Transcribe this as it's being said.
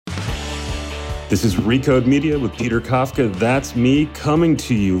This is Recode Media with Peter Kafka. That's me coming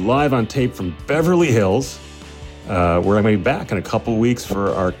to you live on tape from Beverly Hills, where I'm going to be back in a couple weeks for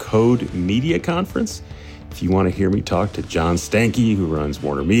our Code Media Conference. If you want to hear me talk to John Stankey, who runs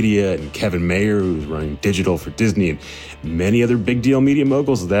Warner Media, and Kevin Mayer, who's running digital for Disney, and many other big deal media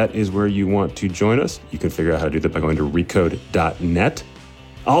moguls, that is where you want to join us. You can figure out how to do that by going to recode.net.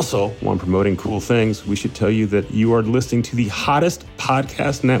 Also, while I'm promoting cool things, we should tell you that you are listening to the hottest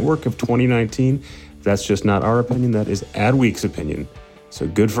podcast network of 2019. That's just not our opinion. That is Adweek's opinion. So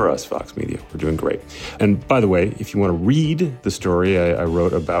good for us, Fox Media. We're doing great. And by the way, if you want to read the story I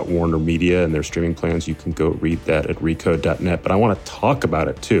wrote about Warner Media and their streaming plans, you can go read that at recode.net. But I want to talk about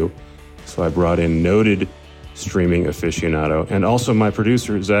it too. So I brought in noted streaming aficionado and also my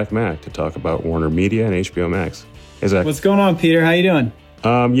producer, Zach Mack, to talk about Warner Media and HBO Max. Hey, Zach. What's going on, Peter? How you doing?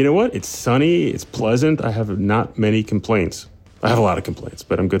 You know what? It's sunny. It's pleasant. I have not many complaints. I have a lot of complaints,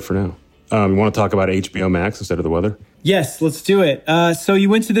 but I'm good for now. You want to talk about HBO Max instead of the weather? Yes, let's do it. So you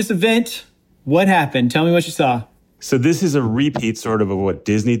went to this event. What happened? Tell me what you saw. So this is a repeat sort of what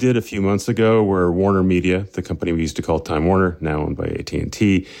Disney did a few months ago, where Warner Media, the company we used to call Time Warner, now owned by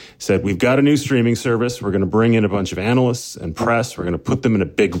AT&T, said, we've got a new streaming service. We're going to bring in a bunch of analysts and press. We're going to put them in a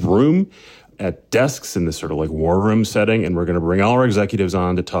big room at desks in this sort of like war room setting, and we're going to bring all our executives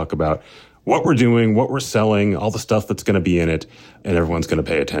on to talk about what we're doing, what we're selling, all the stuff that's going to be in it, and everyone's going to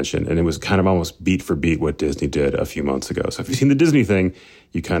pay attention. And it was kind of almost beat for beat what Disney did a few months ago. So if you've seen the Disney thing,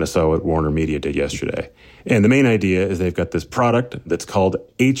 you kind of saw what Warner Media did yesterday. And the main idea is they've got this product that's called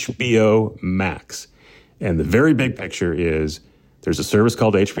HBO Max. And the very big picture is there's a service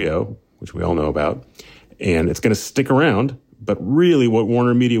called HBO, which we all know about, and it's going to stick around. But really what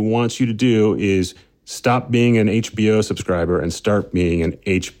Warner Media wants you to do is stop being an HBO subscriber and start being an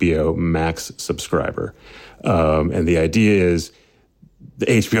HBO Max subscriber. And the idea is the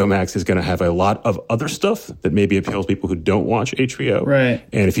HBO Max is going to have a lot of other stuff that maybe appeals to people who don't watch HBO. Right.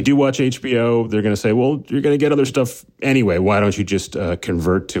 And if you do watch HBO, they're going to say, well, you're going to get other stuff anyway. Why don't you just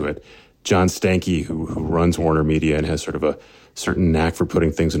convert to it? John Stankey, who runs Warner Media and has sort of a certain knack for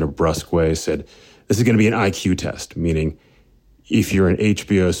putting things in a brusque way, said, this is going to be an IQ test, meaning if you're an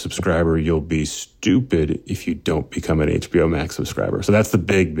HBO subscriber, you'll be stupid if you don't become an HBO Max subscriber. So that's the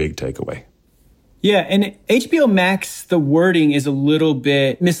big, big takeaway. Yeah, and HBO Max, the wording is a little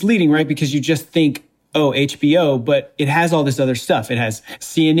bit misleading, right? Because you just think, oh, HBO, but it has all this other stuff. It has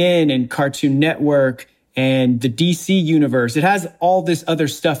CNN and Cartoon Network and the DC universe. It has all this other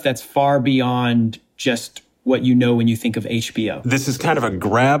stuff that's far beyond just what you know when you think of HBO. This is kind of a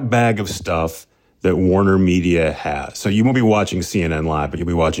grab bag of stuff that Warner Media has. So you won't be watching CNN Live, but you'll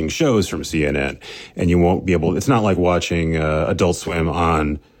be watching shows from CNN. And you won't be able, it's not like watching Adult Swim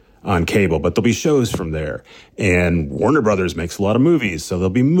on cable, but there'll be shows from there. And Warner Brothers makes a lot of movies, so there'll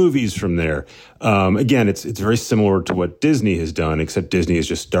be movies from there. Again, it's very similar to what Disney has done, except Disney is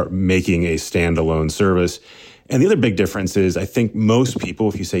just start making a standalone service. And the other big difference is I think most people,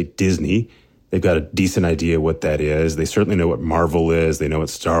 if you say Disney, they've got a decent idea what that is. They certainly know what Marvel is. They know what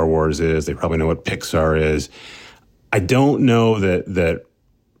Star Wars is. They probably know what Pixar is. I don't know that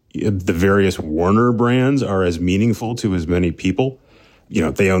the various Warner brands are as meaningful to as many people. You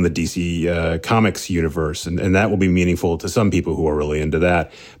know, they own the DC Comics universe, and that will be meaningful to some people who are really into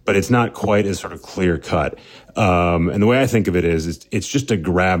that. But it's not quite as sort of clear cut. And the way I think of it is it's just a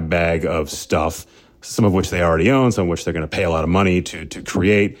grab bag of stuff, some of which they already own, some of which they're going to pay a lot of money to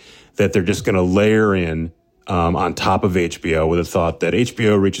create, that they're just going to layer in on top of HBO with a thought that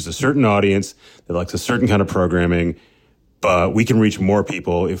HBO reaches a certain audience that likes a certain kind of programming, but we can reach more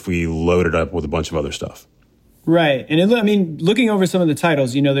people if we load it up with a bunch of other stuff. Right. And looking over some of the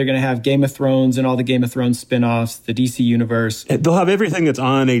titles, you know, they're going to have Game of Thrones and all the Game of Thrones spinoffs, the DC universe. They'll have everything that's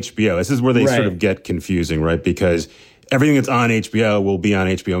on HBO. This is where they sort of get confusing, right? Because everything that's on HBO will be on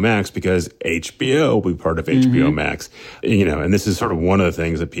HBO Max because HBO will be part of HBO Max. You know, and this is sort of one of the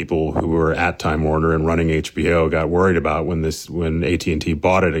things that people who were at Time Warner and running HBO got worried about when AT&T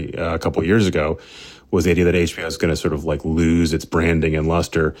bought it a couple of years ago, was the idea that HBO is going to sort of like lose its branding and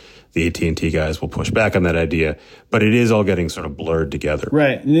luster. The AT&T guys will push back on that idea, but it is all getting sort of blurred together.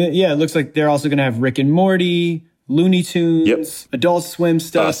 Right. Yeah, it looks like they're also going to have Rick and Morty, Looney Tunes, Adult Swim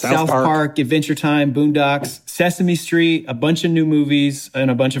stuff, South Park, Adventure Time, Boondocks, Sesame Street, a bunch of new movies,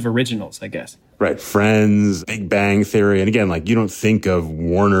 and a bunch of originals, I guess. Right. Friends, Big Bang Theory. And again, like you don't think of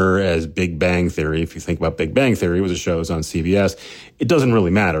Warner as Big Bang Theory. If you think about Big Bang Theory, it was a show that was on CBS. It doesn't really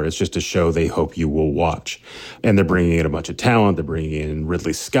matter. It's just a show they hope you will watch. And they're bringing in a bunch of talent. They're bringing in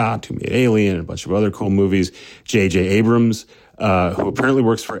Ridley Scott, who made Alien, and a bunch of other cool movies. J.J. Abrams, who apparently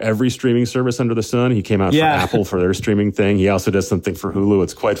works for every streaming service under the sun. He came out for Apple for their streaming thing. He also does something for Hulu.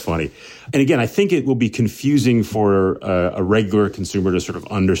 It's quite funny. And again, I think it will be confusing for a regular consumer to sort of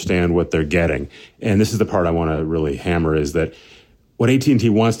understand what they're getting. And this is the part I want to really hammer, is that what AT&T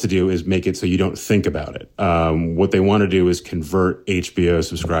wants to do is make it so you don't think about it. What they want to do is convert HBO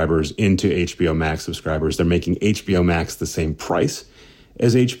subscribers into HBO Max subscribers. They're making HBO Max the same price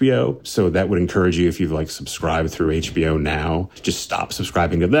as HBO. So that would encourage you, if you've subscribed through HBO Now, just stop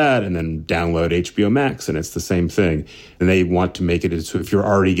subscribing to that and then download HBO Max, and it's the same thing. And they want to make it so if you're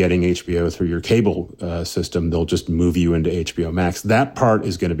already getting HBO through your cable system, they'll just move you into HBO Max. That part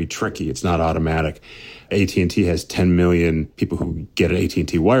is going to be tricky. It's not automatic. AT&T has 10 million people who get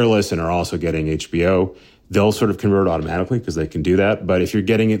AT&T wireless and are also getting HBO. They'll sort of convert automatically because they can do that. But if you're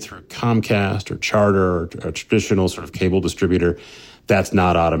getting it through Comcast or Charter or a traditional sort of cable distributor, that's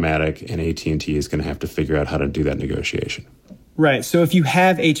not automatic, and AT&T is going to have to figure out how to do that negotiation. Right. So if you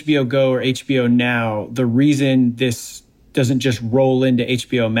have HBO Go or HBO Now, the reason this doesn't just roll into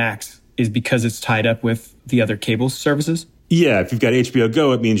HBO Max is because it's tied up with the other cable services? Yeah, if you've got HBO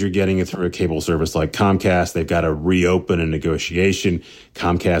Go, it means you're getting it through a cable service like Comcast. They've got to reopen a negotiation.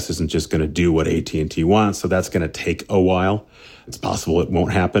 Comcast isn't just going to do what AT&T wants, so that's going to take a while. It's possible it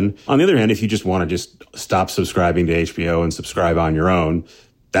won't happen. On the other hand, if you just want to just stop subscribing to HBO and subscribe on your own,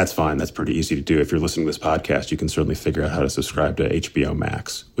 that's fine. That's pretty easy to do. If you're listening to this podcast, you can certainly figure out how to subscribe to HBO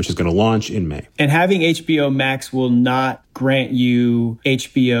Max, which is going to launch in May. And having HBO Max will not grant you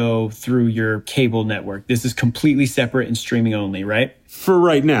HBO through your cable network. This is completely separate and streaming only, right? For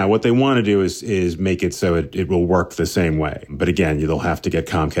right now, what they want to do is make it so it will work the same way. But again, they'll have to get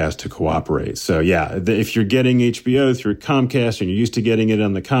Comcast to cooperate. So yeah, if you're getting HBO through Comcast and you're used to getting it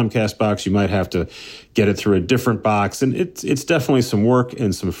on the Comcast box, you might have to get it through a different box. And it's definitely some work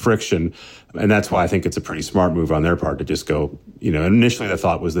and some friction. And that's why I think it's a pretty smart move on their part to just go, initially the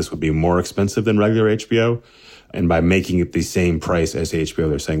thought was this would be more expensive than regular HBO. And by making it the same price as HBO,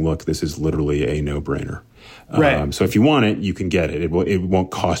 they're saying, look, this is literally a no-brainer. Right. So if you want it, you can get it. It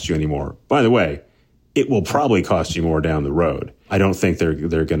won't cost you any more. By the way, it will probably cost you more down the road. I don't think they're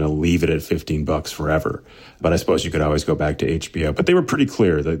going to leave it at $15 forever. But I suppose you could always go back to HBO. But they were pretty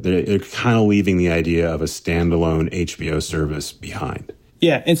clear that they're kind of leaving the idea of a standalone HBO service behind.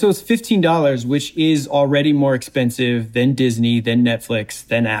 Yeah, and so it's $15, which is already more expensive than Disney, than Netflix,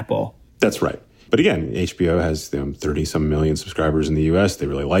 than Apple. That's right. But again, HBO has 30-some million subscribers in the U.S. They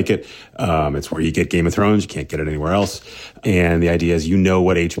really like it. It's where you get Game of Thrones. You can't get it anywhere else. And the idea is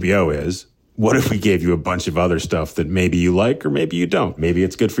what HBO is. What if we gave you a bunch of other stuff that maybe you like or maybe you don't? Maybe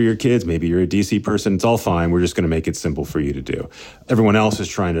it's good for your kids. Maybe you're a DC person. It's all fine. We're just going to make it simple for you to do. Everyone else is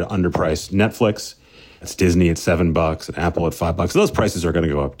trying to underprice Netflix. It's Disney at $7 and Apple at $5. Those prices are going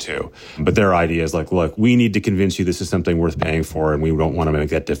to go up too. But their idea is look, we need to convince you this is something worth paying for, and we don't want to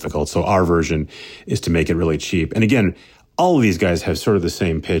make that difficult. So our version is to make it really cheap. And again, all of these guys have sort of the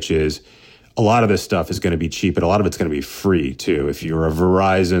same pitch. Is a lot of this stuff is going to be cheap, but a lot of it's going to be free too. If you're a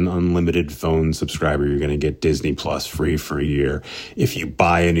Verizon unlimited phone subscriber, you're going to get Disney Plus free for a year. If you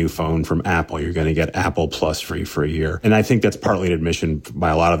buy a new phone from Apple, you're going to get Apple Plus free for a year. And I think that's partly an admission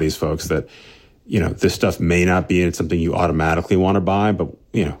by a lot of these folks that this stuff may not be something you automatically want to buy, but,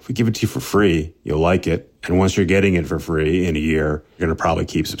 if we give it to you for free, you'll like it. And once you're getting it for free in a year, you're going to probably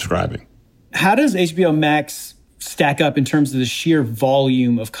keep subscribing. How does HBO Max stack up in terms of the sheer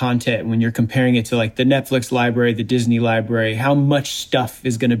volume of content when you're comparing it to the Netflix library, the Disney library? How much stuff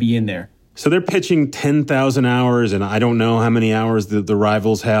is going to be in there? So they're pitching 10,000 hours, and I don't know how many hours the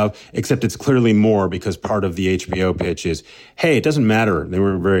rivals have, except it's clearly more because part of the HBO pitch is, hey, it doesn't matter. They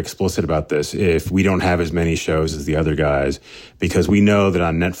were very explicit about this if we don't have as many shows as the other guys, because we know that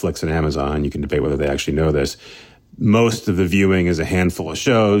on Netflix and Amazon, you can debate whether they actually know this, most of the viewing is a handful of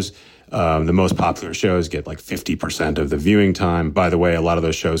shows. The most popular shows get 50% of the viewing time. By the way, a lot of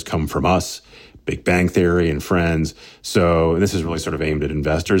those shows come from us. Big Bang Theory and Friends. So this is really sort of aimed at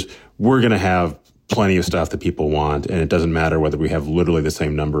investors. We're going to have plenty of stuff that people want, and it doesn't matter whether we have literally the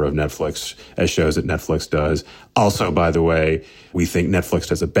same number of Netflix as shows that Netflix does. Also, by the way, we think Netflix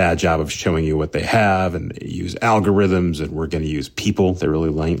does a bad job of showing you what they have, and they use algorithms, and we're going to use people. They're really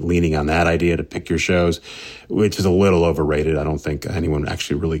leaning on that idea to pick your shows, which is a little overrated. I don't think anyone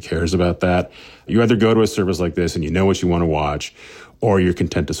actually really cares about that. You either go to a service like this and you know what you want to watch, or you're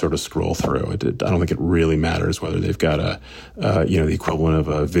content to sort of scroll through it. I don't think it really matters whether they've got the equivalent of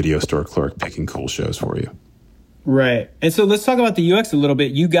a video store clerk picking cool shows for you. Right. And so let's talk about the UX a little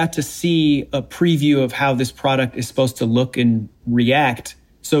bit. You got to see a preview of how this product is supposed to look and react.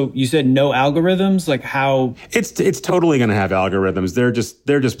 So you said no algorithms? Like how? It's totally going to have algorithms.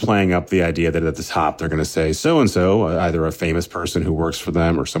 They're just playing up the idea that at the top they're going to say so-and-so, either a famous person who works for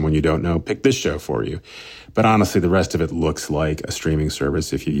them or someone you don't know, pick this show for you. But honestly, the rest of it looks like a streaming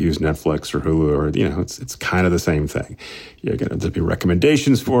service. If you use Netflix or Hulu or, it's kind of the same thing. There'll be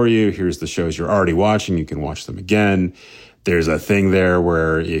recommendations for you. Here's the shows you're already watching. You can watch them again. There's a thing there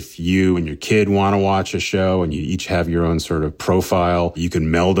where if you and your kid want to watch a show and you each have your own sort of profile, you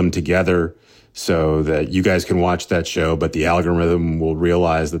can meld them together so that you guys can watch that show, but the algorithm will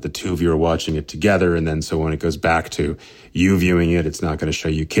realize that the two of you are watching it together. And then so when it goes back to you viewing it, it's not going to show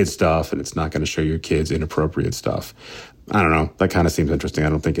you kid stuff and it's not going to show your kids inappropriate stuff. I don't know. That kind of seems interesting. I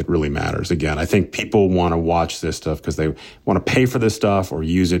don't think it really matters. Again, I think people want to watch this stuff because they want to pay for this stuff or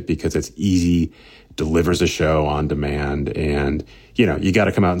use it because it's easy, delivers a show on demand. And, you got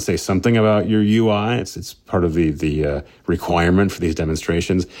to come out and say something about your UI. It's part of the requirement for these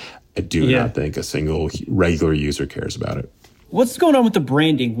demonstrations. I do not think a single regular user cares about it. What's going on with the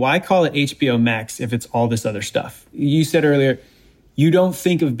branding? Why call it HBO Max if it's all this other stuff? You said earlier, you don't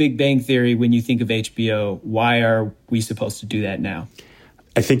think of Big Bang Theory when you think of HBO. Why are we supposed to do that now?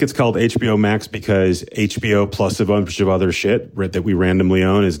 I think it's called HBO Max because HBO plus a bunch of other shit that we randomly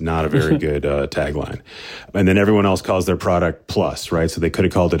own is not a very good tagline. And then everyone else calls their product Plus, right? So they could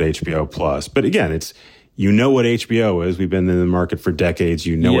have called it HBO Plus. But again, what HBO is. We've been in the market for decades.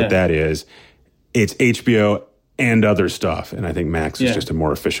 What that is. It's HBO and other stuff. And I think Max is just a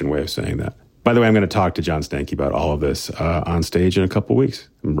more efficient way of saying that. By the way, I'm going to talk to John Stankey about all of this on stage in a couple of weeks.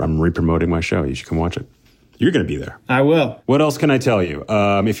 I'm re-promoting my show. You should come watch it. You're going to be there. I will. What else can I tell you?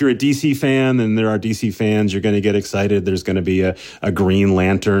 If you're a DC fan, and there are DC fans, you're going to get excited. There's going to be a Green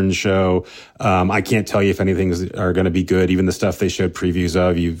Lantern show. I can't tell you if anything's are going to be good. Even the stuff they showed previews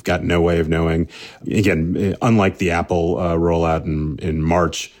of, you've got no way of knowing. Again, unlike the Apple rollout in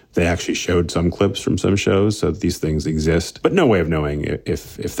March, they actually showed some clips from some shows, so these things exist, but no way of knowing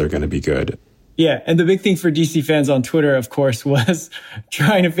if they're going to be good. Yeah, and the big thing for DC fans on Twitter, of course, was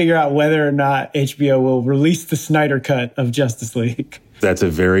trying to figure out whether or not HBO will release the Snyder Cut of Justice League. That's a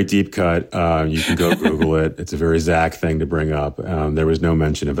very deep cut. You can go Google it. It's a very Zach thing to bring up. There was no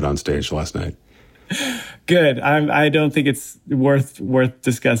mention of it on stage last night. Good. I don't think it's worth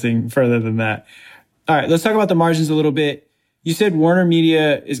discussing further than that. All right, let's talk about the margins a little bit. You said Warner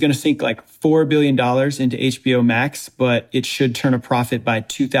Media is going to sink like $4 billion into HBO Max, but it should turn a profit by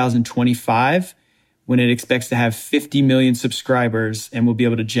 2025 when it expects to have 50 million subscribers and will be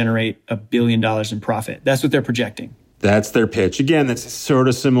able to generate $1 billion in profit. That's what they're projecting. That's their pitch. Again, that's sort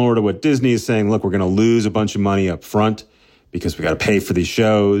of similar to what Disney is saying. Look, we're going to lose a bunch of money up front because we got to pay for these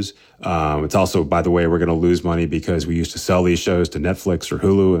shows. It's also, by the way, we're going to lose money because we used to sell these shows to Netflix or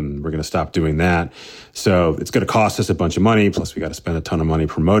Hulu, and we're going to stop doing that. So it's going to cost us a bunch of money. Plus, we got to spend a ton of money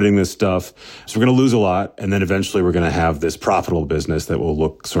promoting this stuff. So we're going to lose a lot. And then eventually we're going to have this profitable business that will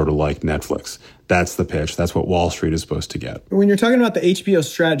look sort of like Netflix. That's the pitch. That's what Wall Street is supposed to get. When you're talking about the HBO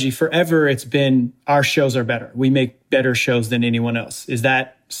strategy, forever it's been our shows are better. We make better shows than anyone else. Is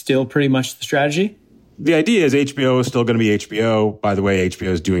that still pretty much the strategy? The idea is HBO is still going to be HBO. By the way, HBO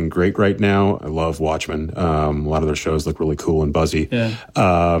is doing great right now. I love Watchmen. A lot of their shows look really cool and buzzy. Yeah.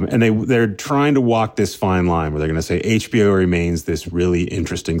 And they're trying to walk this fine line where they're going to say HBO remains this really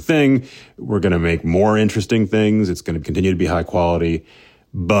interesting thing. We're going to make more interesting things. It's going to continue to be high quality,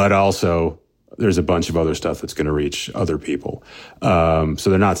 but also there's a bunch of other stuff that's going to reach other people. So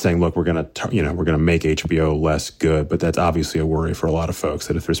they're not saying, look, we're going to make HBO less good, but that's obviously a worry for a lot of folks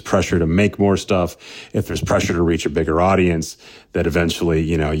that if there's pressure to make more stuff, if there's pressure to reach a bigger audience, that eventually,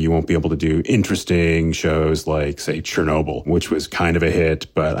 you won't be able to do interesting shows like, say, Chernobyl, which was kind of a hit,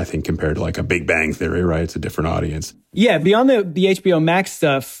 but I think compared to like a Big Bang Theory, right? It's a different audience. Yeah, beyond the HBO Max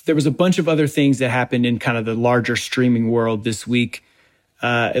stuff, there was a bunch of other things that happened in kind of the larger streaming world this week.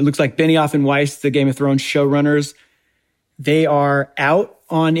 It looks like Benioff and Weiss, the Game of Thrones showrunners, they are out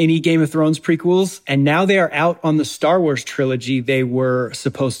on any Game of Thrones prequels, and now they are out on the Star Wars trilogy they were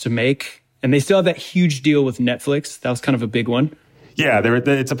supposed to make. And they still have that huge deal with Netflix. That was kind of a big one. Yeah,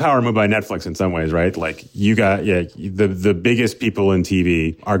 it's a power move by Netflix in some ways, right? Like the biggest people in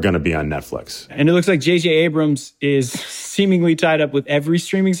TV are going to be on Netflix. And it looks like J.J. Abrams is seemingly tied up with every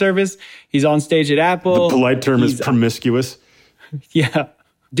streaming service. He's on stage at Apple. The polite term is promiscuous. Yeah.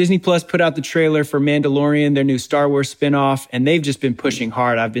 Disney Plus put out the trailer for Mandalorian, their new Star Wars spinoff, and they've just been pushing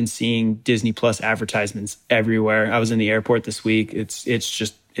hard. I've been seeing Disney Plus advertisements everywhere. I was in the airport this week.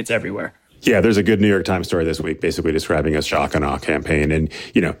 It's everywhere. Yeah, there's a good New York Times story this week basically describing a shock and awe campaign. And,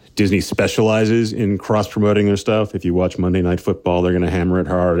 Disney specializes in cross-promoting their stuff. If you watch Monday Night Football, they're going to hammer it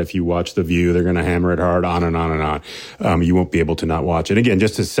hard. If you watch The View, they're going to hammer it hard, on and on and on. You won't be able to not watch it. Again,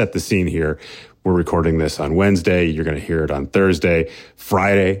 just to set the scene here, we're recording this on Wednesday. You're going to hear it on Thursday.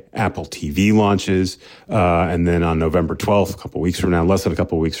 Friday, Apple TV launches. And then on November 12th, less than a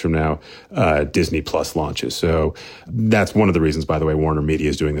couple weeks from now, Disney Plus launches. So that's one of the reasons, by the way, Warner Media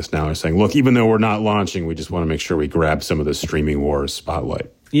is doing this now. They're saying, look, even though we're not launching, we just want to make sure we grab some of the streaming wars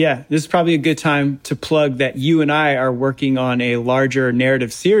spotlight. Yeah, this is probably a good time to plug that you and I are working on a larger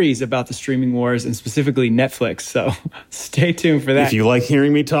narrative series about the streaming wars and specifically Netflix. So stay tuned for that. If you like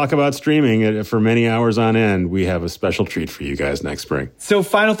hearing me talk about streaming for many hours on end, we have a special treat for you guys next spring. So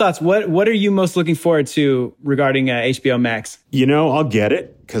final thoughts. What are you most looking forward to regarding HBO Max? I'll get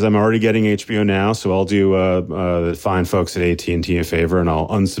it because I'm already getting HBO Now. So I'll do the fine folks at AT&T a favor and I'll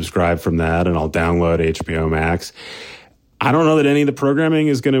unsubscribe from that and I'll download HBO Max. I don't know that any of the programming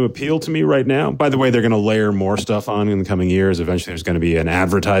is going to appeal to me right now. By the way, they're going to layer more stuff on in the coming years. Eventually, there's going to be an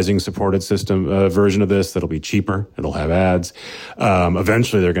advertising-supported system version of this that'll be cheaper. It'll have ads.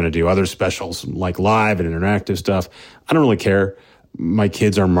 Eventually, they're going to do other specials like live and interactive stuff. I don't really care. My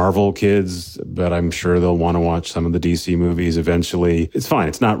kids are Marvel kids, but I'm sure they'll want to watch some of the DC movies eventually. It's fine.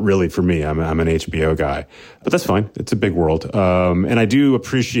 It's not really for me. I'm an HBO guy, but that's fine. It's a big world. And I do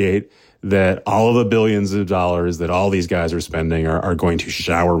appreciate that all of the billions of dollars that all these guys are spending are going to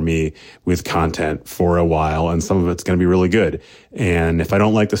shower me with content for a while, and some of it's going to be really good. And if I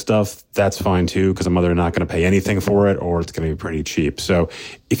don't like the stuff, that's fine too, because I'm either not going to pay anything for it or it's going to be pretty cheap. So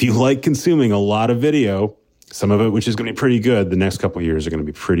if you like consuming a lot of video, some of it which is going to be pretty good, the next couple of years are going to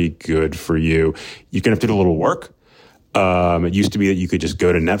be pretty good for you. You're going to have to do a little work. It used to be that you could just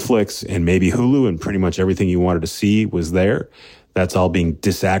go to Netflix and maybe Hulu and pretty much everything you wanted to see was there. That's all being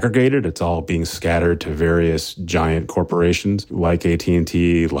disaggregated. It's all being scattered to various giant corporations like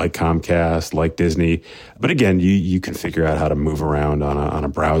AT&T, like Comcast, like Disney. But again, you can figure out how to move around on a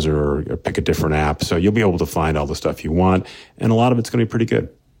browser or pick a different app. So you'll be able to find all the stuff you want. And a lot of it's going to be pretty good.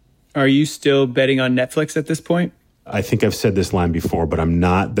 Are you still betting on Netflix at this point? I think I've said this line before, but I'm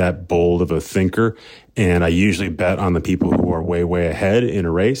not that bold of a thinker. And I usually bet on the people who are way, way ahead in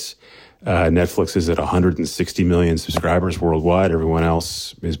a race. Netflix is at 160 million subscribers worldwide. Everyone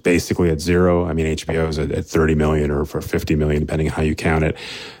else is basically at zero. I mean, HBO is at 30 million or for 50 million, depending on how you count it.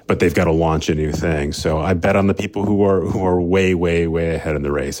 But they've got to launch a new thing. So I bet on the people who are way, way, way ahead in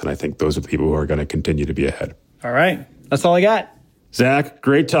the race. And I think those are the people who are going to continue to be ahead. All right. That's all I got. Zach,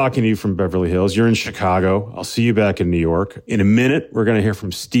 great talking to you from Beverly Hills. You're in Chicago. I'll see you back in New York. In a minute, we're going to hear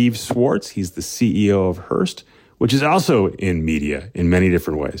from Steve Swartz. He's the CEO of Hearst, which is also in media in many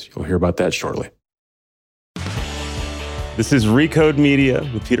different ways. You'll hear about that shortly. This is Recode Media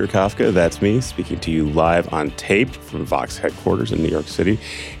with Peter Kafka. That's me speaking to you live on tape from Vox headquarters in New York City.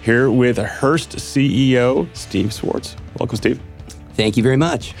 Here with Hearst CEO Steve Swartz. Welcome, Steve. Thank you very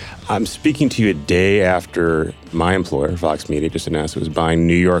much. I'm speaking to you a day after my employer, Vox Media, just announced it was buying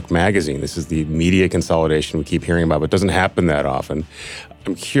New York Magazine. This is the media consolidation we keep hearing about, but it doesn't happen that often.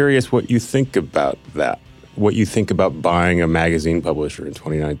 I'm curious what you think about that, what you think about buying a magazine publisher in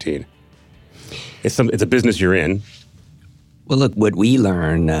 2019. It's a business you're in. Well, look, what we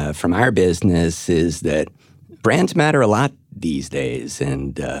learn from our business is that brands matter a lot these days,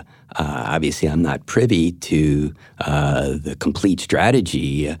 and obviously I'm not privy to the complete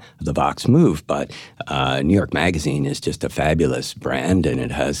strategy of the Vox move, but New York Magazine is just a fabulous brand, and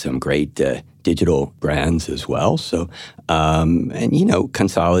it has some great digital brands as well. So,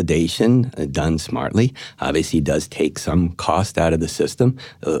 consolidation done smartly obviously does take some cost out of the system,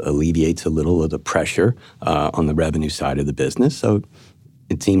 alleviates a little of the pressure on the revenue side of the business. So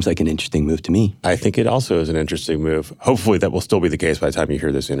it seems like an interesting move to me. I think it also is an interesting move. Hopefully that will still be the case by the time you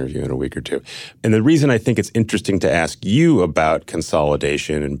hear this interview in a week or two. And the reason I think it's interesting to ask you about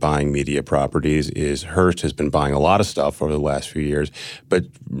consolidation and buying media properties is Hearst has been buying a lot of stuff over the last few years, but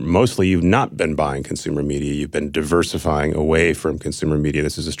mostly you've not been buying consumer media. You've been diversifying away from consumer media.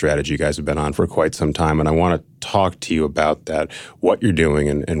 This is a strategy you guys have been on for quite some time, and I want to talk to you about that, what you're doing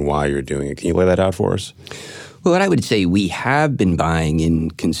and why you're doing it. Can you lay that out for us? Well, what I would say, we have been buying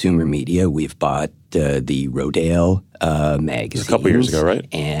in consumer media. We've bought the Rodale magazine. A couple years ago, right?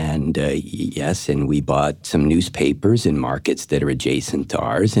 And yes, and we bought some newspapers in markets that are adjacent to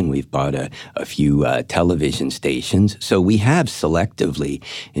ours, and we've bought a few television stations. So we have selectively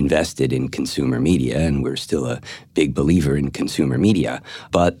invested in consumer media, and we're still a big believer in consumer media.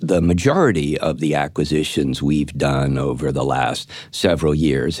 But the majority of the acquisitions we've done over the last several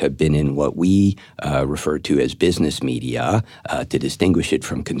years have been in what we refer to as business media, to distinguish it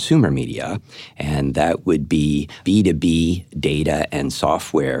from consumer media, and that would be B2B data and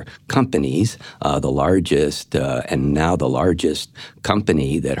software companies. The largest and now the largest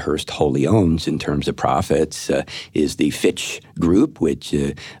company that Hearst wholly owns in terms of profits is the Fitch Group, which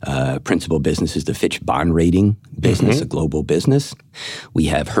principal business is the Fitch bond rating business, a global business. We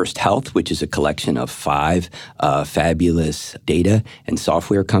have Hearst Health, which is a collection of 5 fabulous data and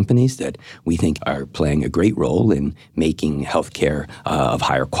software companies that we think are playing a great role in making healthcare of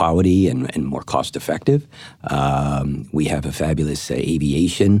higher quality and more cost effective. We have a fabulous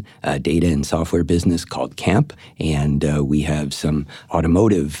aviation data and software business called Camp, and we have some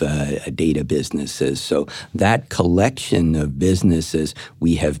automotive data businesses. So that collection of businesses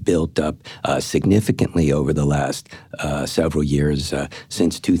we have built up significantly over the last several years.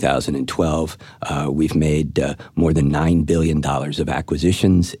 Since 2012, we've made more than $9 billion of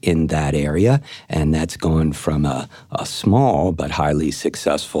acquisitions in that area, and that's gone from a small but highly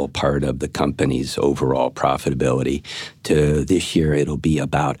successful part of the company's overall profitability to this year it'll be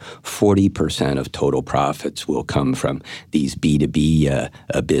about 40% of total profits will come from these B2B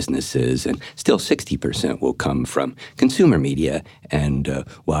businesses, and still 60% will come from consumer media. And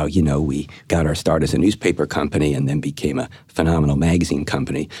while, we got our start as a newspaper company and then became a phenomenal magazine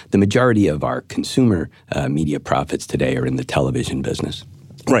company, the majority of our consumer media profits today are in the television business.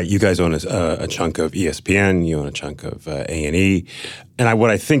 Right. You guys own a chunk of ESPN. You own a chunk of A&E. And what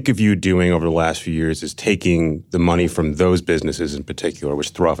I think of you doing over the last few years is taking the money from those businesses in particular, which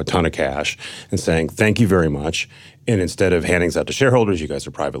throw off a ton of cash, and saying, thank you very much. And instead of handing it out to shareholders, you guys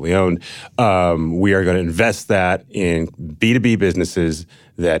are privately owned, we are going to invest that in B2B businesses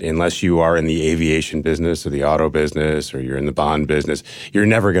that, unless you are in the aviation business or the auto business or you're in the bond business, you're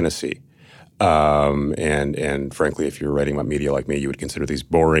never going to see. And frankly, if you're writing about media like me, you would consider these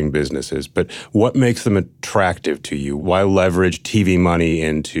boring businesses. But what makes them attractive to you? Why leverage TV money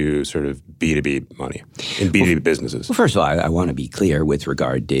into sort of B2B money in B2B businesses? Well, first of all, I want to be clear with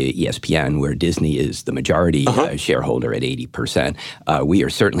regard to ESPN, where Disney is the majority shareholder at 80%. We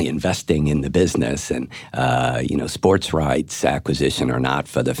are certainly investing in the business, and sports rights acquisition are not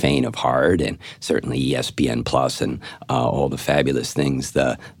for the faint of heart, and certainly ESPN Plus and all the fabulous things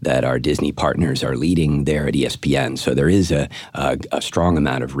that our Disney partners are leading there at ESPN. So there is a strong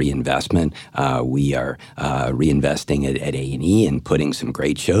amount of reinvestment. We are reinvesting at A&E and putting some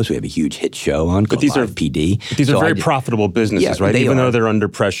great shows. We have a huge hit show on called Live PD. These are very profitable businesses, right? Even though they're under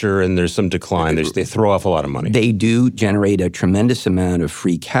pressure and there's some decline, they throw off a lot of money. They do generate a tremendous amount of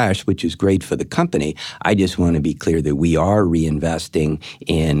free cash, which is great for the company. I just want to be clear that we are reinvesting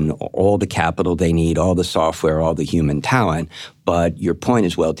in all the capital they need, all the software, all the human talent. But your point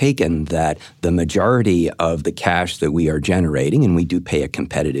is well taken that the majority of the cash that we are generating, and we do pay a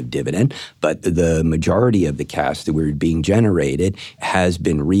competitive dividend, but the majority of the cash that we're being generated has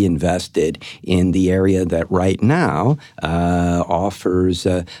been reinvested in the area that right now offers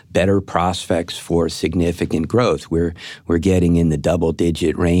better prospects for significant growth. We're getting in the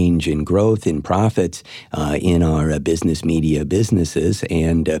double-digit range in growth in profits in our business media businesses,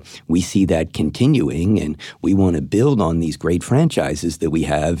 and we see that continuing, and we want to build on these great franchises that we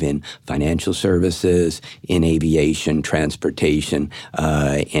have in financial services, in aviation, transportation,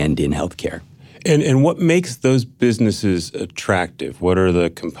 and in healthcare. And what makes those businesses attractive? What are the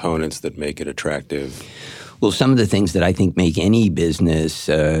components that make it attractive? Well, some of the things that I think make any business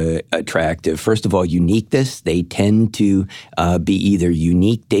attractive, first of all, uniqueness. They tend to be either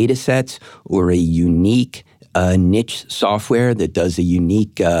unique data sets or a unique niche software that does a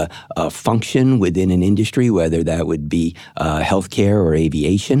unique function within an industry, whether that would be healthcare or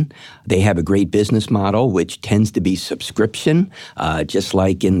aviation. They have a great business model, which tends to be subscription, just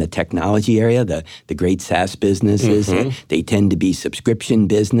like in the technology area, the great SaaS businesses. They tend to be subscription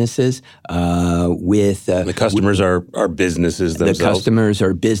businesses with... the customers are businesses themselves. The customers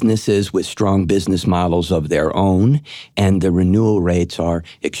are businesses with strong business models of their own, and the renewal rates are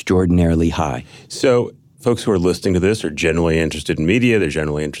extraordinarily high. So Folks who are listening to this are generally interested in media. They're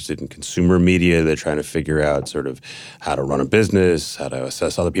generally interested in consumer media. They're trying to figure out sort of how to run a business, how to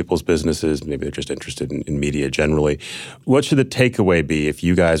assess other people's businesses. Maybe they're just interested in media generally. What should the takeaway be if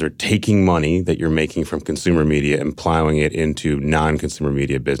you guys are taking money that you're making from consumer media and plowing it into non-consumer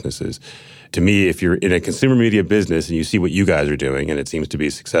media businesses? To me, if you're in a consumer media business and you see what you guys are doing and it seems to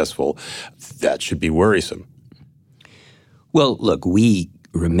be successful, that should be worrisome. Well, look, we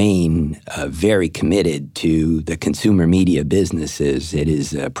remain very committed to the consumer media businesses. It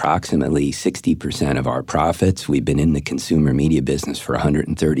is approximately 60% of our profits. We've been in the consumer media business for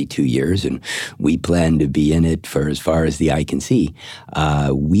 132 years, and we plan to be in it for as far as the eye can see.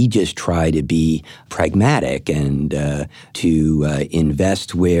 We just try to be pragmatic and to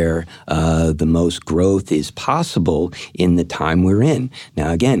invest where the most growth is possible in the time we're in.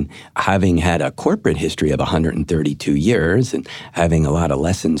 Now, again, having had a corporate history of 132 years and having a lot of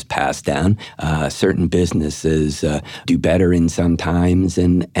lessons passed down. Certain businesses do better in some times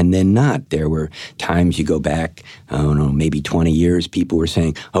and then not. There were times you go back, I don't know, maybe 20 years, people were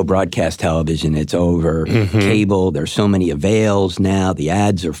saying, oh, broadcast television, it's over. Cable, there's so many avails now, the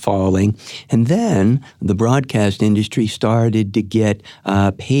ads are falling. And then the broadcast industry started to get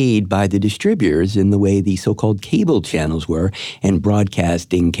paid by the distributors in the way the so-called cable channels were, and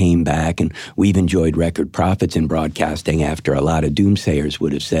broadcasting came back, and we've enjoyed record profits in broadcasting after a lot of doomsayers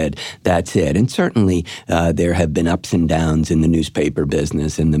would have said, that's it. And certainly there have been ups and downs in the newspaper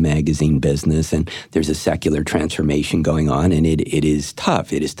business and the magazine business, and there's a secular transformation going on, and it is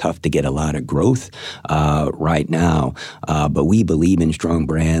tough. It is tough to get a lot of growth right now, but we believe in strong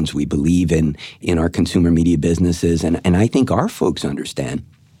brands. We believe in our consumer media businesses, and I think our folks understand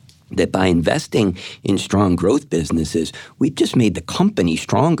that by investing in strong growth businesses, we've just made the company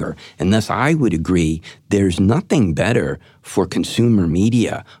stronger. And thus, I would agree, there's nothing better for consumer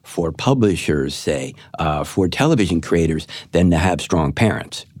media, for publishers, say, for television creators, than to have strong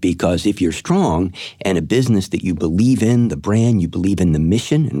parents. Because if you're strong and a business that you believe in, the brand, you believe in the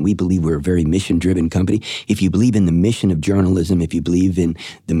mission, and we believe we're a very mission-driven company, if you believe in the mission of journalism, if you believe in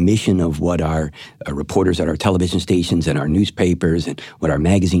the mission of what our reporters at our television stations and our newspapers and what our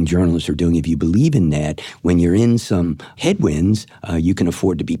magazine journalists are doing, if you believe in that, when you're in some headwinds, you can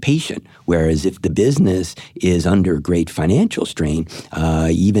afford to be patient. Whereas if the business is under great financial strain,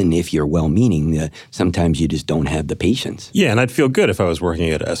 even if you're well-meaning, sometimes you just don't have the patience. Yeah, and I'd feel good if I was working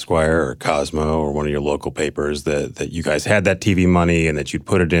at Esquire or Cosmo or one of your local papers that you guys had that TV money and that you'd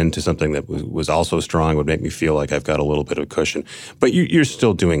put it into something that was also strong. Would make me feel like I've got a little bit of cushion. But you're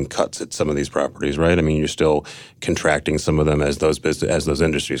still doing cuts at some of these properties, right? I mean, you're still contracting some of them as those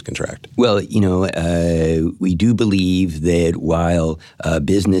industries contract. Well, we do believe that while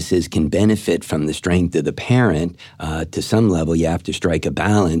businesses can benefit from the strength of the parent, to some level you have to strike a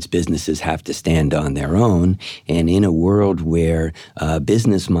balance. Businesses have to stand on their own. And in a world where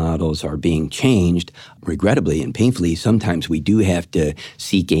business models are being changed, regrettably and painfully, sometimes we do have to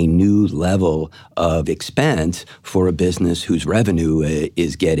seek a new level of expense for a business whose revenue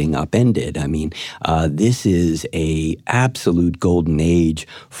is getting upended. I mean, this is a absolute golden age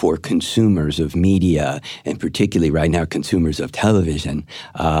for consumers of media, and particularly right now consumers of television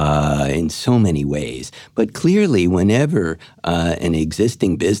in so many ways. But clearly, whenever an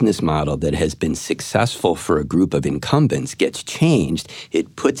existing business model that has been successful for a group of incumbents gets changed,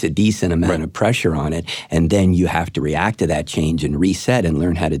 it puts a decent amount of pressure on it, and then you have to react to that change and reset and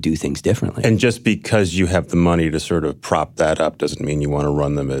learn how to do things differently. And just because you have the money to sort of prop that up doesn't mean you want to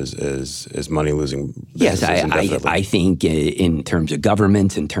run them as money-losing businesses. Yes, I think in terms of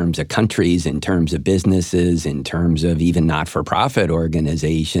governments, in terms of countries, in terms of businesses, in terms of even not-for-profit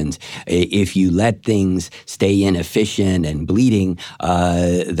organizations, if you let things stay inefficient and bleeding,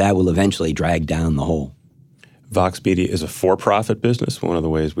 that will eventually drag down the whole. Vox Media is a for-profit business. One of the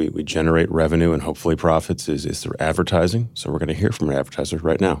ways we generate revenue and hopefully profits is through advertising. So we're going to hear from an advertiser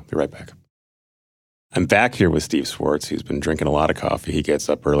right now. Be right back. I'm back here with Steve Swartz. He's been drinking a lot of coffee. He gets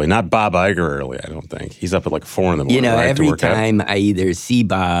up early. Not Bob Iger early, I don't think. He's up at like 4 in the morning. Right, every time I either see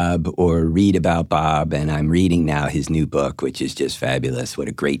Bob or read about Bob, and I'm reading now his new book, which is just fabulous. What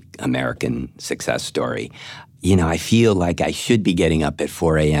a great American success story. I feel like I should be getting up at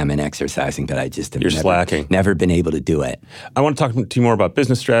 4 a.m. and exercising, but I just have never been able to do it. I want to talk to you more about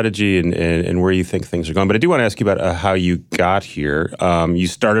business strategy and where you think things are going. But I do want to ask you about how you got here. You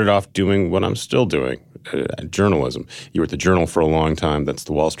started off doing what I'm still doing, journalism. You were at the Journal for a long time. That's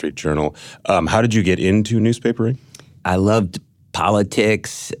the Wall Street Journal. How did you get into newspapering? I loved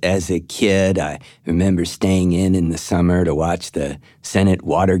politics as a kid. I remember staying in the summer to watch the Senate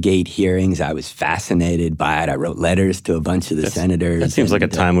Watergate hearings. I was fascinated by it. I wrote letters to a bunch of the senators. That seems like a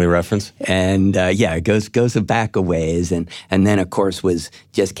timely reference. And it goes back a ways. And then, of course, was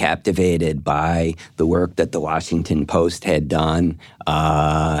just captivated by the work that the Washington Post had done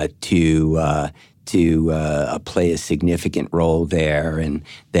to play a significant role there, and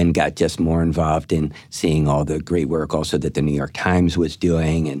then got just more involved in seeing all the great work also that the New York Times was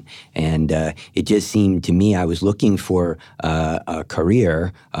doing. And it just seemed to me I was looking for a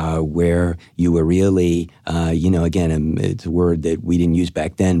career where you were really, again, it's a word that we didn't use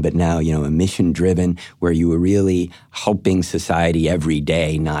back then, but now, a mission-driven, where you were really helping society every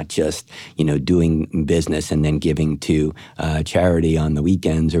day, not just, doing business and then giving to charity on the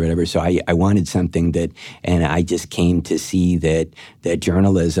weekends or whatever. So I wanted something and I just came to see that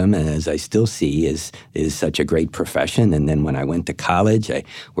journalism, as I still see, is such a great profession. And then when I went to college, I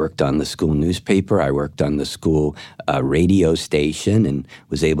worked on the school newspaper, I worked on the school radio station, and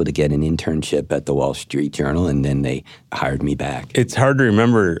was able to get an internship at the Wall Street Journal, and then they hired me back. It's hard to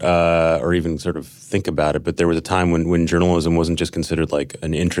remember or even sort of think about it, but there was a time when journalism wasn't just considered like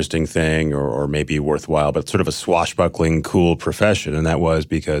an interesting thing or maybe worthwhile, but sort of a swashbuckling, cool profession, and that was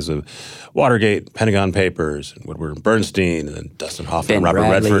because of Watergate, Pentagon Papers, and Woodward Bernstein, and then Dustin Hoffman, Ben Robert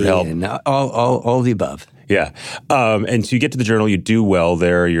Bradley, Redford helped. And all the above. Yeah. And so you get to the Journal, you do well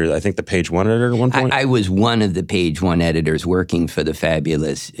there. You're, I think, the page one editor at one point? I was one of the page one editors working for the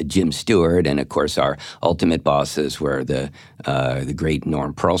fabulous Jim Stewart. And, of course, our ultimate bosses were the great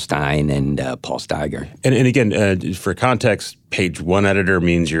Norm Pearlstein and Paul Steiger. And again, for context, page one editor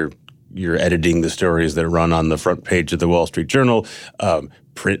means you're editing the stories that run on the front page of the Wall Street Journal.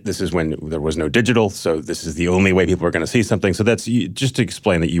 Print. This is when there was no digital, so this is the only way people are going to see something. So that's just to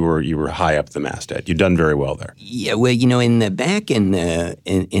explain that you were high up the masthead. You've done very well there. Yeah, well, in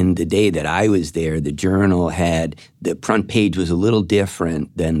the day that I was there, the Journal had the front page was a little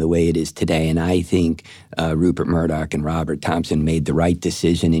different than the way it is today, and I think Rupert Murdoch and Robert Thompson made the right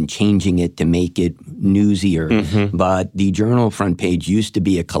decision in changing it to make it newsier. Mm-hmm. But the Journal front page used to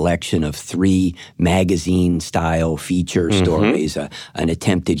be a collection of 3 magazine-style feature mm-hmm. stories, an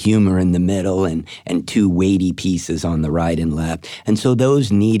attempted humor in the middle, and 2 weighty pieces on the right and left. And so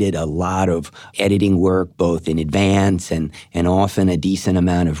those needed a lot of editing work, both in advance and often a decent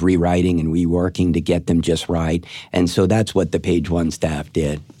amount of rewriting and reworking to get them just right. And so that's what the page one staff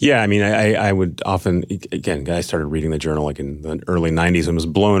did. Yeah, I mean, I would often, again, I started reading the Journal like in the early 90s and was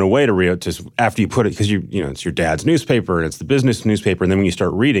blown away to read it just after you put it, because it's your dad's newspaper and it's the business newspaper. And then when you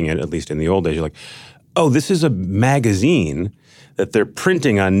start reading it, at least in the old days, you're like, oh, this is a magazine that they're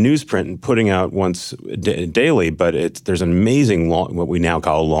printing on newsprint and putting out once daily, but there's an amazing what we now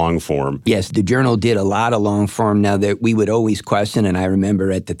call long form. Yes, the Journal did a lot of long form. Now that we would always question, and I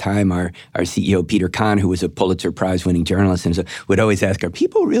remember at the time our CEO Peter Kahn, who was a Pulitzer Prize winning journalist, and so would always ask, are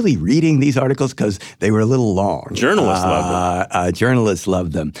people really reading these articles because they were a little long? Journalists love them. Journalists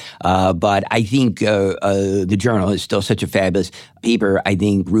love them, but I think the Journal is still such a fabulous paper. I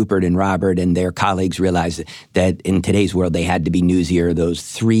think Rupert and Robert and their colleagues realized that in today's world they had to be newsier. Those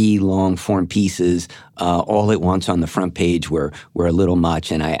 3 long-form pieces all at once on the front page were a little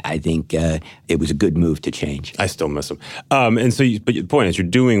much, and I think it was a good move to change. I still miss them. And so, but the point is, you're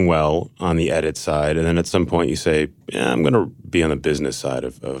doing well on the edit side, and then at some point you say, I'm going to be on the business side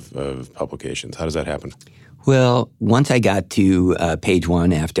of publications. How does that happen? Well, once I got to page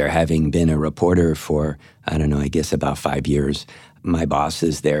one after having been a reporter for, I guess about 5 years, my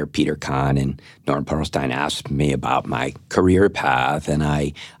bosses there, Peter Kahn and Norm Pearlstein, asked me about my career path, and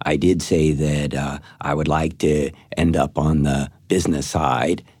I did say that I would like to end up on the business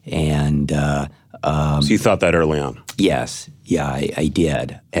side. And so you thought that early on? Yes. Yeah, I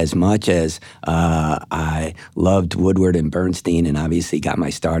did. As much as I loved Woodward and Bernstein and obviously got my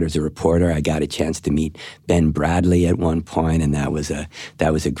start as a reporter, I got a chance to meet Ben Bradley at one point, and that was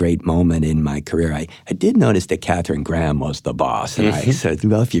a great moment in my career. I did notice that Katharine Graham was the boss, and I said,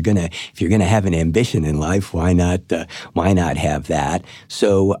 well, if you're gonna have an ambition in life, why not have that?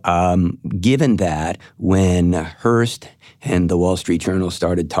 So given that, when Hearst and the Wall Street Journal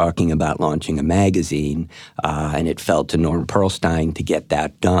started talking about launching a magazine, and it fell to Norm Pearlstein to get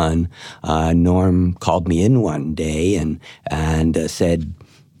that done. Norm called me in one day and said,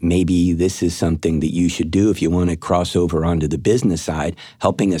 maybe this is something that you should do if you want to cross over onto the business side.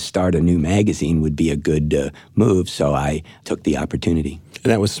 Helping us start a new magazine would be a good move, so I took the opportunity.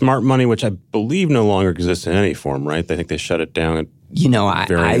 And that was Smart Money, which I believe no longer exists in any form, right? I think they shut it down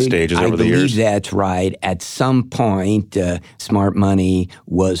various stages over the years? I believe that's right. At some point, Smart Money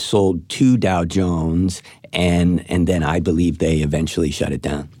was sold to Dow Jones, and then I believe they eventually shut it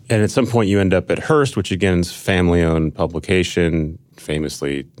down. And at some point you end up at Hearst, which again is family-owned publication,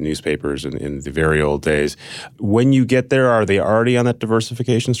 famously newspapers in the very old days. When you get there, are they already on that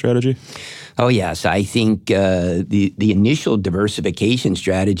diversification strategy? Oh, yes. I think the initial diversification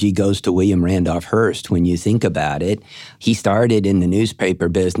strategy goes to William Randolph Hearst. When you think about it, he started in the newspaper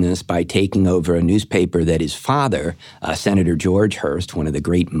business by taking over a newspaper that his father, Senator George Hearst, one of the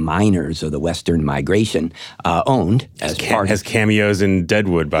great miners of the Western migration, owned. Has cameos in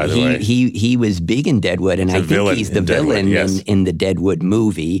Deadwood, by the way. He was big in Deadwood, and I think he's the villain in the Deadwood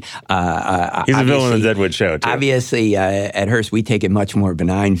movie. He's a villain in the Deadwood show, too. Obviously, at Hearst, we take a much more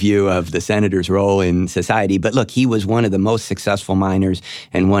benign view of the senator's role in society. But look, he was one of the most successful miners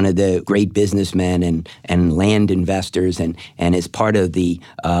and one of the great businessmen and land investors. And as part of the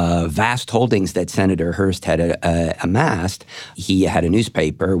vast holdings that Senator Hearst had amassed, he had a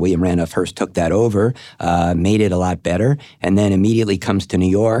newspaper. William Randolph Hearst took that over, made it a lot better, and then immediately comes to New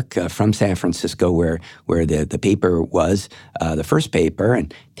York from San Francisco, where the paper was, the first paper,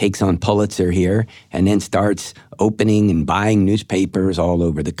 and takes on Pulitzer here, and then starts opening and buying newspapers all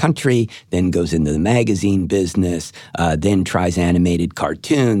over the country, then goes into the magazine business, then tries animated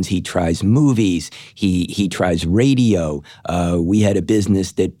cartoons, he tries movies, he tries radio. We had a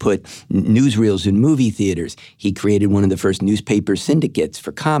business that put newsreels in movie theaters. He created one of the first newspaper syndicates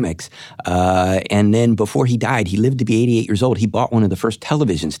for comics. And then before he died, he lived to be 88 years old. He bought one of the first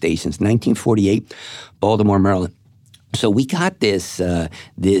television stations, 1948, Baltimore, Maryland. So we got this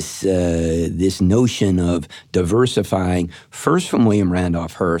notion of diversifying first from William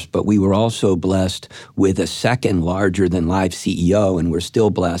Randolph Hearst, but we were also blessed with a second larger-than-life CEO, and we're still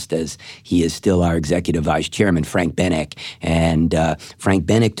blessed as he is still our executive vice chairman, Frank Bennick. And Frank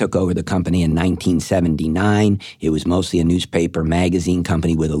Bennick took over the company in 1979. It was mostly a newspaper magazine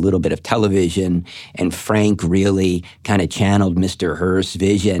company with a little bit of television, and Frank really kind of channeled Mr. Hearst's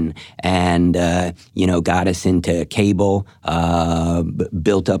vision and got us into cable.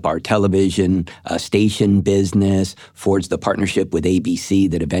 Built up our television station business, forged the partnership with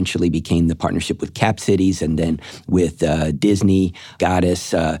ABC that eventually became the partnership with Cap Cities, and then with Disney, got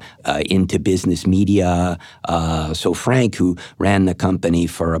us into business media. So Frank, who ran the company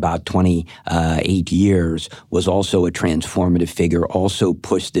for about 28 years, was also a transformative figure, also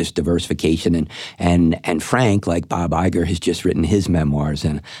pushed this diversification. And Frank, like Bob Iger, has just written his memoirs,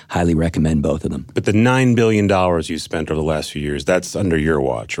 and highly recommend both of them. But the $9 billion you spent over the last few years, that's under your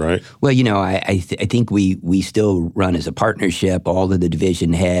watch, right? Well, I think we still run as a partnership, all of the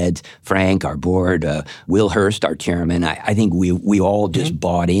division heads, Frank, our board, Will Hearst, our chairman. I think we all just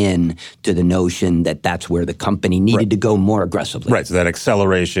bought in to the notion that that's where the company needed to go more aggressively. Right, so that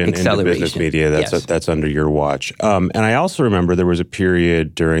acceleration into business media, that's under your watch. And I also remember there was a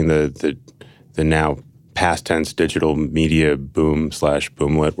period during the now past tense digital media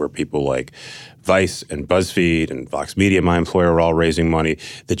boom/boomlet where people like Vice and BuzzFeed and Vox Media, my employer, were all raising money,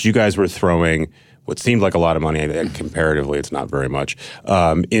 that you guys were throwing what seemed like a lot of money, and comparatively it's not very much,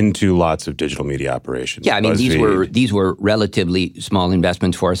 into lots of digital media operations. Yeah, I mean, these were relatively small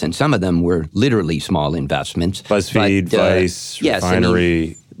investments for us, and some of them were literally small investments. BuzzFeed, Vice,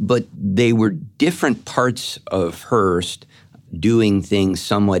 Refinery. But they were different parts of Hearst doing things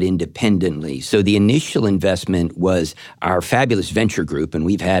somewhat independently. So the initial investment was our fabulous venture group, and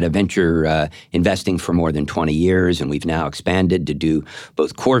we've had a venture investing for more than 20 years, and we've now expanded to do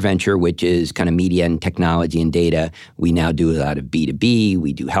both core venture, which is kind of media and technology and data. We now do a lot of B2B.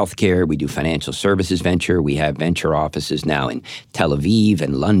 We do healthcare. We do financial services venture. We have venture offices now in Tel Aviv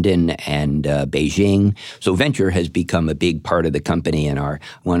and London and Beijing. So venture has become a big part of the company, and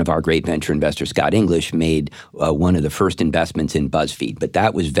one of our great venture investors, Scott English, made one of the first investments in BuzzFeed, but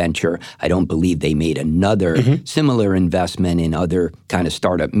that was venture. I don't believe they made another similar investment in other kind of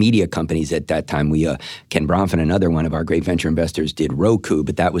startup media companies at that time. Ken Bronfman, another one of our great venture investors, did Roku,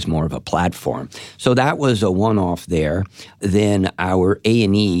 but that was more of a platform. So that was a one-off there. Then our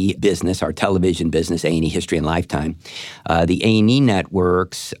A&E business, our television business, A&E History and Lifetime, the A&E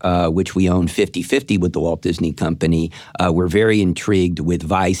networks, which we own 50-50 with the Walt Disney Company, were very intrigued with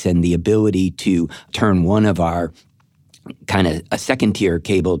Vice and the ability to turn one of our kind of a second-tier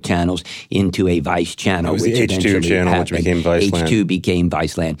cable channels into a Vice channel. It was the H2 channel, which became Viceland. H2 became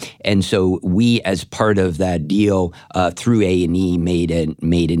Viceland. And so we, as part of that deal, through A&E, made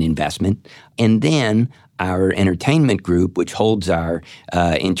an investment. And then our entertainment group, which holds our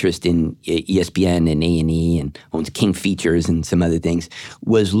interest in ESPN and A&E and owns King Features and some other things,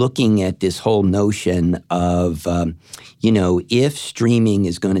 was looking at this whole notion of, if streaming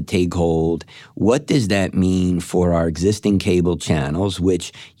is going to take hold, what does that mean for our existing cable channels,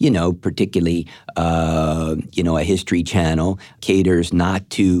 which, particularly, a History Channel caters not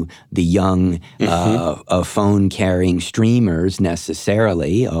to the young phone-carrying streamers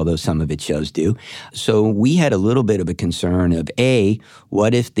necessarily, although some of its shows do. So we had a little bit of a concern of, A,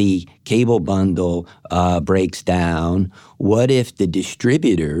 what if the cable bundle breaks down? What if the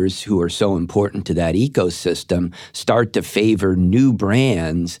distributors, who are so important to that ecosystem, start to favor new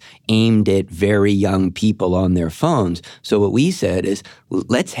brands aimed at very young people on their phones? So what we said is,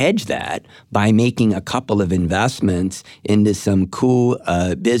 let's hedge that by making a couple of investments into some cool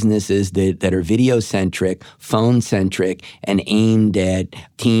businesses that are video-centric, phone-centric, and aimed at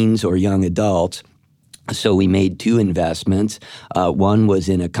teens or young adults. So we made two investments. One was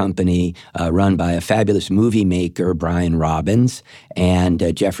in a company run by a fabulous movie maker, Brian Robbins,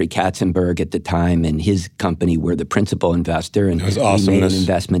 and Jeffrey Katzenberg at the time and his company were the principal investor. And we made an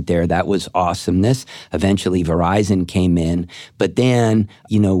investment there. That was Awesomeness. Eventually Verizon came in. But then,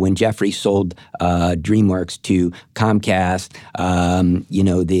 when Jeffrey sold DreamWorks to Comcast,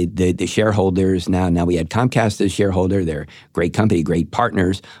 the shareholders, now we had Comcast as shareholder. They're a great company, great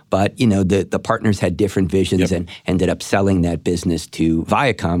partners. But, the partners had different visions and ended up selling that business to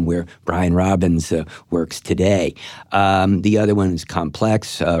Viacom, where Brian Robbins works today. The other one is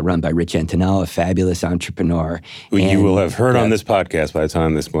Complex, run by Rich Antonello, a fabulous entrepreneur. You will have heard on this podcast by the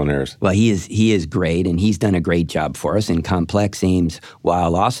time this one airs. Well, he is great, and he's done a great job for us. And Complex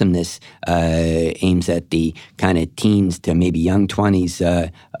while Awesomeness aims at the kind of teens to maybe young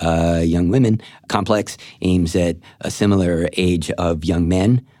 20s young women, Complex aims at a similar age of young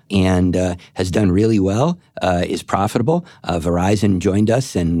men. And has done really well, is profitable. Verizon joined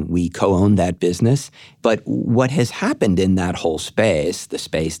us, and we co-own that business. But what has happened in that whole space, the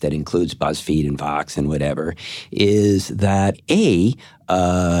space that includes BuzzFeed and Vox and whatever, is that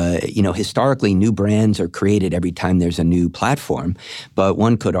historically new brands are created every time there's a new platform. But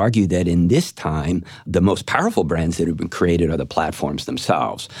one could argue that in this time, the most powerful brands that have been created are the platforms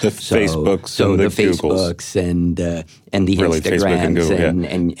themselves. Facebooks and the Facebooks and the really Instagrams and, Google,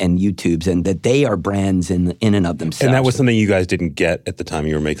 and YouTubes, and that they are brands in and of themselves. And that was something you guys didn't get at the time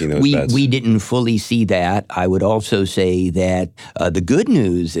you were making those bets. We didn't fully see that. I would also say that the good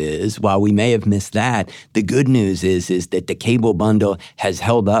news is, while we may have missed that, the good news is that the cable bundle has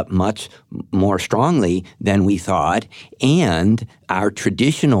held up much more strongly than we thought, and our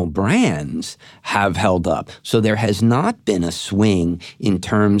traditional brands have held up. So there has not been a swing in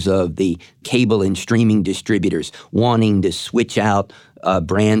terms of the cable and streaming distributors wanting to switch out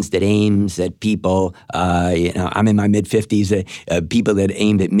brands that aims at people, I'm in my mid-50s, people that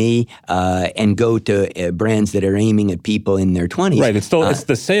aimed at me, and go to brands that are aiming at people in their 20s. Right. It's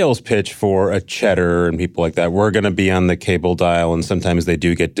the sales pitch for a Cheddar and people like that. We're going to be on the cable dial, and sometimes they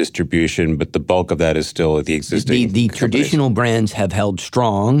do get distribution, but the bulk of that is still at the existing The traditional brands have held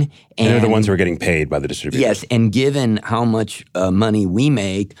strong. And they're the ones who are getting paid by the distributors. Yes, and given how much money we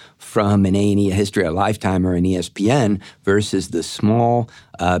make from an A&E, a History, a Lifetime, or an ESPN versus the small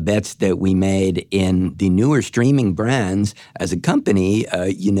bets that we made in the newer streaming brands as a company,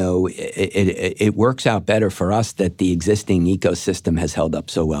 it works out better for us that the existing ecosystem has held up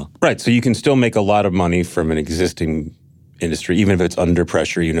so well. Right, so you can still make a lot of money from an existing industry, even if it's under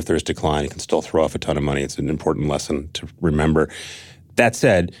pressure, even if there's decline, you can still throw off a ton of money. It's an important lesson to remember. That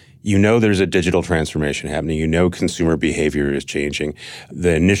said, there's a digital transformation happening. Consumer behavior is changing.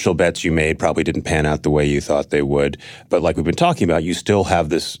 The initial bets you made probably didn't pan out the way you thought they would. But like we've been talking about, you still have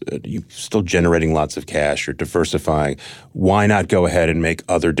this, you're still generating lots of cash. You're diversifying. Why not go ahead and make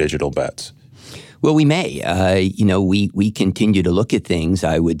other digital bets? Well, we may. We continue to look at things.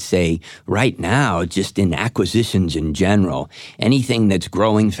 I would say right now, just in acquisitions in general, anything that's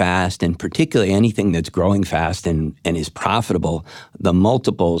growing fast, and particularly anything that's growing fast and is profitable, the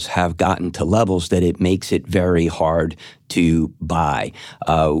multiples have gotten to levels that it makes it very hard to buy.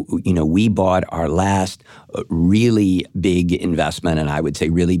 We bought our last really big investment, and I would say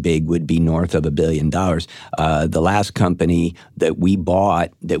really big would be north of $1 billion. The last company that we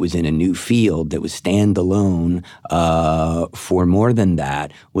bought that was in a new field that was standalone for more than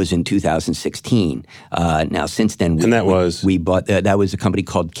that was in 2016. Now, since then, we bought that was a company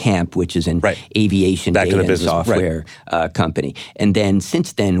called Camp, which is an aviation data and software company. And then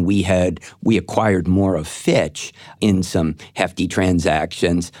since then, we acquired more of Fitch in some hefty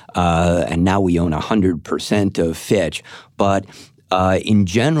transactions, and now we own 100% of Fitch. But in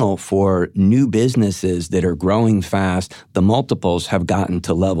general, for new businesses that are growing fast, the multiples have gotten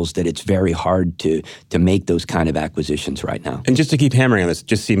to levels that it's very hard to make those kind of acquisitions right now. And just to keep hammering on this, it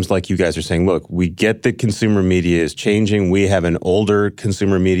just seems like you guys are saying, look, we get that consumer media is changing. We have an older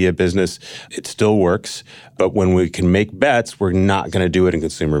consumer media business. It still works. But when we can make bets, we're not going to do it in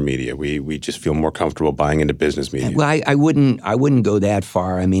consumer media. We just feel more comfortable buying into business media. Well, I wouldn't go that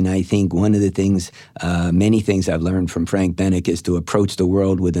far. I mean, I think one of the things, many things I've learned from Frank Bennick is to approach the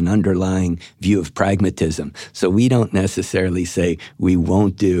world with an underlying view of pragmatism. So we don't necessarily say we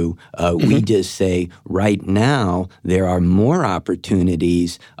won't do. We just say right now there are more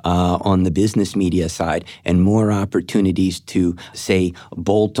opportunities on the business media side and more opportunities to, say,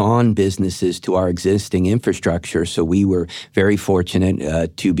 bolt on businesses to our existing infrastructure. So we were very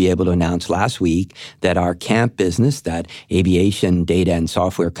fortunate to be able to announce last week that our CAMP business, that aviation data and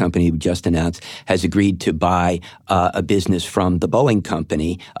software company we just announced, has agreed to buy a business from the Boeing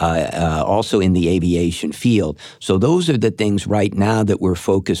company, also in the aviation field. So those are the things right now that we're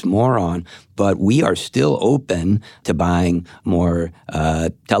focused more on. But we are still open to buying more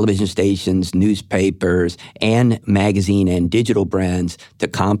television stations, newspapers, and magazine and digital brands to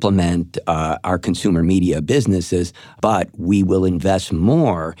complement our consumer media businesses. But we will invest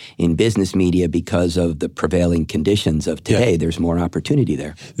more in business media because of the prevailing conditions of today. Yeah. There's more opportunity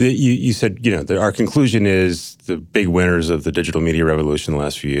there. You said, our conclusion is the big winners of the digital media revolution in the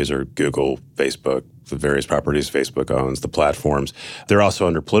last few years are Google, Facebook, the various properties Facebook owns, the platforms. They're also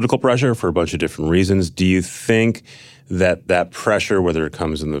under political pressure for a bunch of different reasons. Do you think that pressure, whether it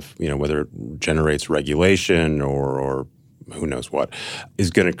comes in whether it generates regulation or who knows what, is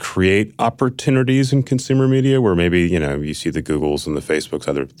going to create opportunities in consumer media where maybe, you see the Googles and the Facebooks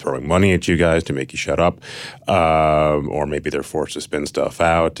either throwing money at you guys to make you shut up, or maybe they're forced to spin stuff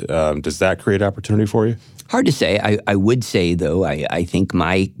out. Does that create opportunity for you? Hard to say. I would say, though, I think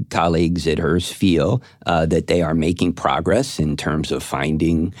my colleagues at Hearst feel that they are making progress in terms of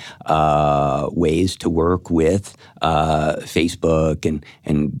finding ways to work with Facebook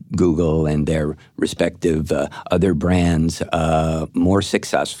and Google and their respective other brands more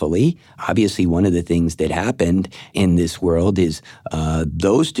successfully. Obviously, one of the things that happened in this world is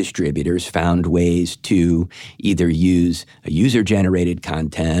those distributors found ways to either use user-generated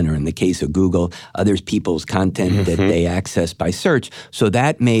content, or in the case of Google, others people's content that they access by search. So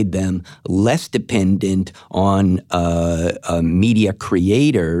that made them less dependent on media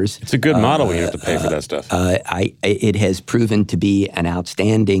creators. It's a good model when you have to pay for that stuff. It has proven to be an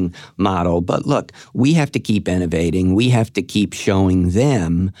outstanding model. But look, we have to keep innovating. We have to keep showing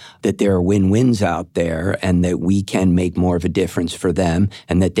them that there are win-wins out there and that we can make more of a difference for them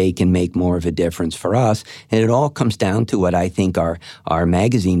and that they can make more of a difference for us. And it all comes down to what I think our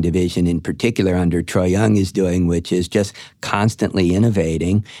magazine division in particular under Troy Young is doing, which is just constantly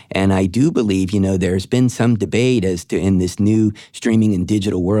innovating. And I do believe, there's been some debate as to, in this new streaming and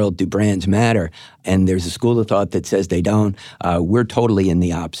digital world, do brands matter? And there's a school of thought that says they don't. We're totally in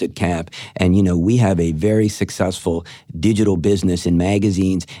the opposite camp. And, we have a very successful digital business in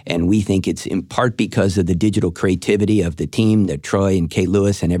magazines, and we think it's in part because of the digital creativity of the team that Troy and Kate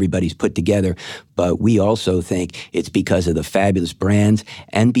Lewis and everybody's put together. But we also think it's because of the fabulous brands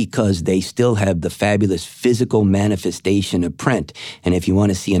and because they still have the fabulous physical manifestation of print. And if you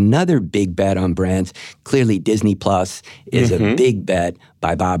want to see another big bet on brands, clearly Disney Plus is a big bet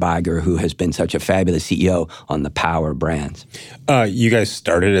by Bob Iger, who has been such a fabulous CEO on the power of brands. You guys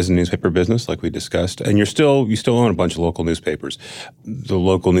started as a newspaper business, like we discussed, and you still own a bunch of local newspapers. The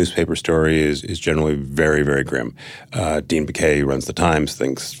local newspaper story is generally very, very grim. Dean Baquet, who runs the Times,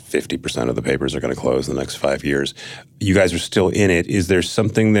 thinks 50% of the papers are going to close in the next 5 years. You guys are still in it. Is there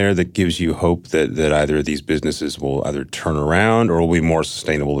something there that gives you hope that either of these businesses will either turn around or will be more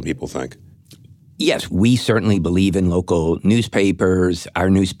sustainable than people think? Yes, we certainly believe in local newspapers. Our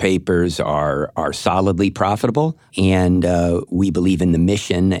newspapers are solidly profitable, and we believe in the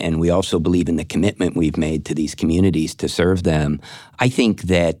mission, and we also believe in the commitment we've made to these communities to serve them. I think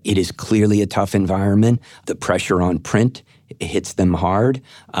that it is clearly a tough environment. The pressure on print hits them hard.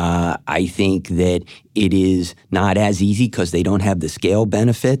 I think that it is not as easy because they don't have the scale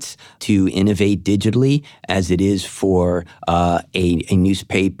benefits to innovate digitally as it is for a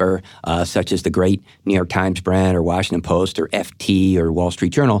newspaper such as the great New York Times brand or Washington Post or FT or Wall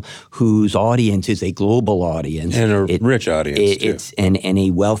Street Journal, whose audience is a global audience. And a rich audience, too. And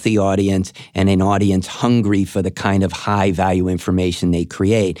a wealthy audience and an audience hungry for the kind of high-value information they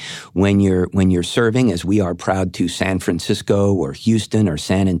create. When you're serving, as we are proud to, San Francisco Francisco or Houston or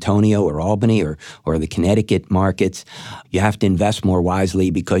San Antonio or Albany or the Connecticut markets. You have to invest more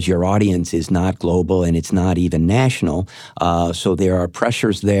wisely because your audience is not global and it's not even national. So there are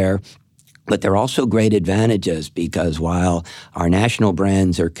pressures there. But there are also great advantages because while our national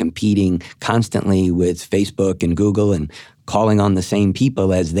brands are competing constantly with Facebook and Google and calling on the same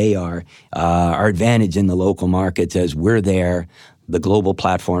people as they are, our advantage in the local markets is we're there. The global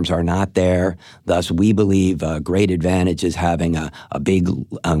platforms are not there. Thus, we believe a great advantage is having a big,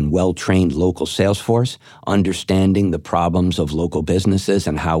 well-trained local sales force, understanding the problems of local businesses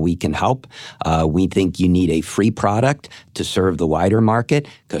and how we can help. We think you need a free product to serve the wider market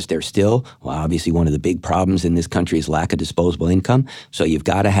because there's still, obviously one of the big problems in this country is lack of disposable income. So you've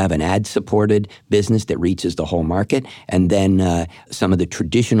got to have an ad-supported business that reaches the whole market. And then some of the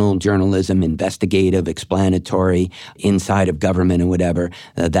traditional journalism, investigative, explanatory, inside of government and whatever,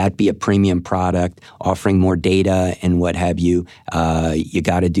 that be a premium product, offering more data and what have you. You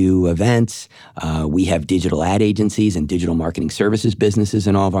got to do events. We have digital ad agencies and digital marketing services businesses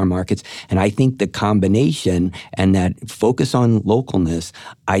in all of our markets. And I think the combination and that focus on localness,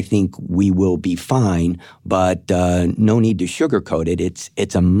 I think we will be fine, but no need to sugarcoat it.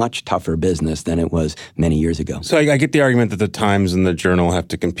 It's a much tougher business than it was many years ago. So I get the argument that the Times and the Journal have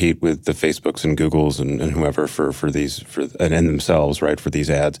to compete with the Facebooks and Googles and whoever and themselves, right, for these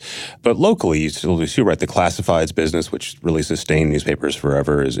ads. But locally, you still right, the classifieds business, which really sustained newspapers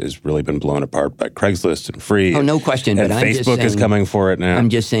forever, has really been blown apart by Craigslist and Free. Oh, no question. And but I'm Facebook just saying, is coming for it now. I'm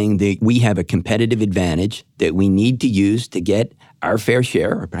just saying that we have a competitive advantage that we need to use to get our fair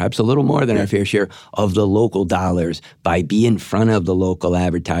share, or perhaps a little more than our fair share, of the local dollars by being in front of the local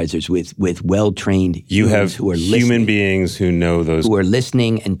advertisers with well-trained you have who are human beings who know those. Who are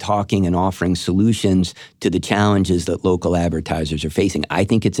listening and talking and offering solutions to the challenges that local advertisers are facing. I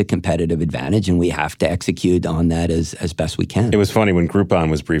think it's a competitive advantage, and we have to execute on that as best we can. It was funny when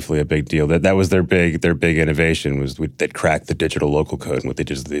Groupon was briefly a big deal. That was their big innovation was they'd cracked the digital local code, and what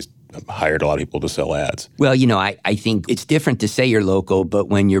they hired a lot of people to sell ads. Well, I think it's different to say you're local, but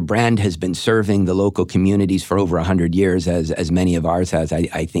when your brand has been serving the local communities for over 100 years, as many of ours has,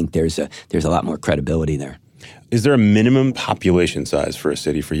 I think there's a lot more credibility there. Is there a minimum population size for a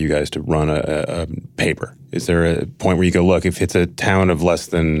city for you guys to run a paper? Is there a point where you go, look, if it's a town of less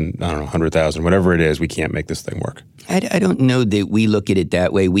than, 100,000, whatever it is, we can't make this thing work? I don't know that we look at it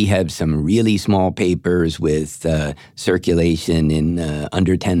that way. We have some really small papers with circulation in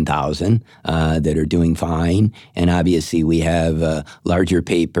under 10,000 that are doing fine. And obviously we have larger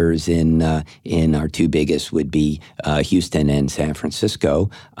papers in our two biggest would be Houston and San Francisco.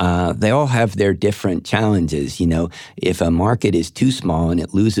 They all have their different challenges. If a market is too small and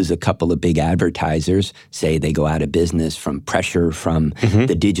it loses a couple of big advertisers, say they go out of business from pressure from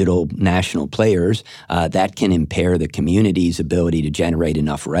the digital national players, that can impair the community's ability to generate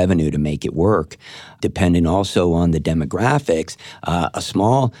enough revenue to make it work. Depending also on the demographics, a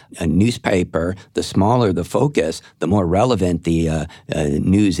small newspaper, the smaller the focus, the more relevant the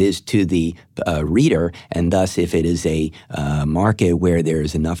news is to the reader. And thus, if it is a market where there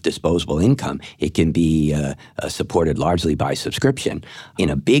is enough disposable income, it can be supported largely by subscription. In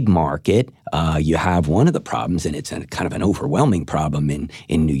a big market, you have one of the problems, and it's kind of an overwhelming problem in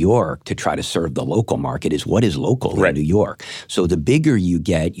New York to try to serve the local market, is what is local in New York. So the bigger you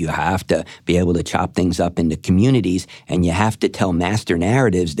get, you have to be able to chop things up into communities, and you have to tell master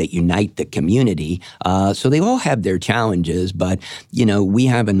narratives that unite the community. So they all have their challenges, but we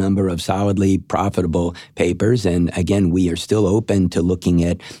have a number of solidly profitable papers, and again, we are still open to looking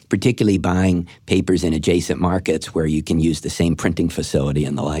at particularly buying papers in adjacent markets where you can use the same printing facility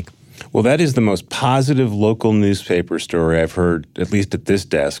and the like. Well, that is the most positive local newspaper story I've heard, at least at this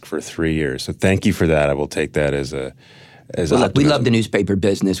desk, for 3 years. So thank you for that. I will take that as look, we love the newspaper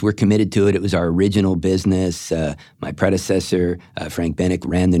business. We're committed to it. It was our original business. My predecessor, Frank Bennick,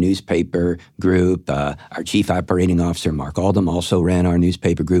 ran the newspaper group. Our chief operating officer, Mark Aldham, also ran our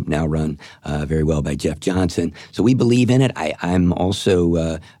newspaper group, now run very well by Jeff Johnson. So we believe in it. I'm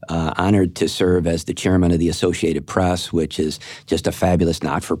also honored to serve as the chairman of the Associated Press, which is just a fabulous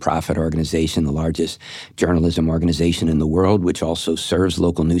not-for-profit organization, the largest journalism organization in the world, which also serves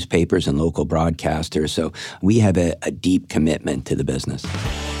local newspapers and local broadcasters. So we have a deep commitment to the business.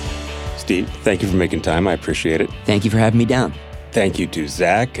 Steve, thank you for making time. I appreciate it. Thank you for having me down. Thank you to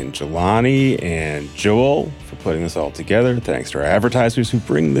Zach and Jelani and Joel for putting this all together. Thanks to our advertisers who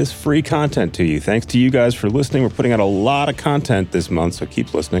bring this free content to you. Thanks to you guys for listening. We're putting out a lot of content this month, so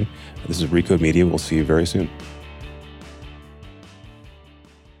keep listening. This is Recode Media. We'll see you very soon.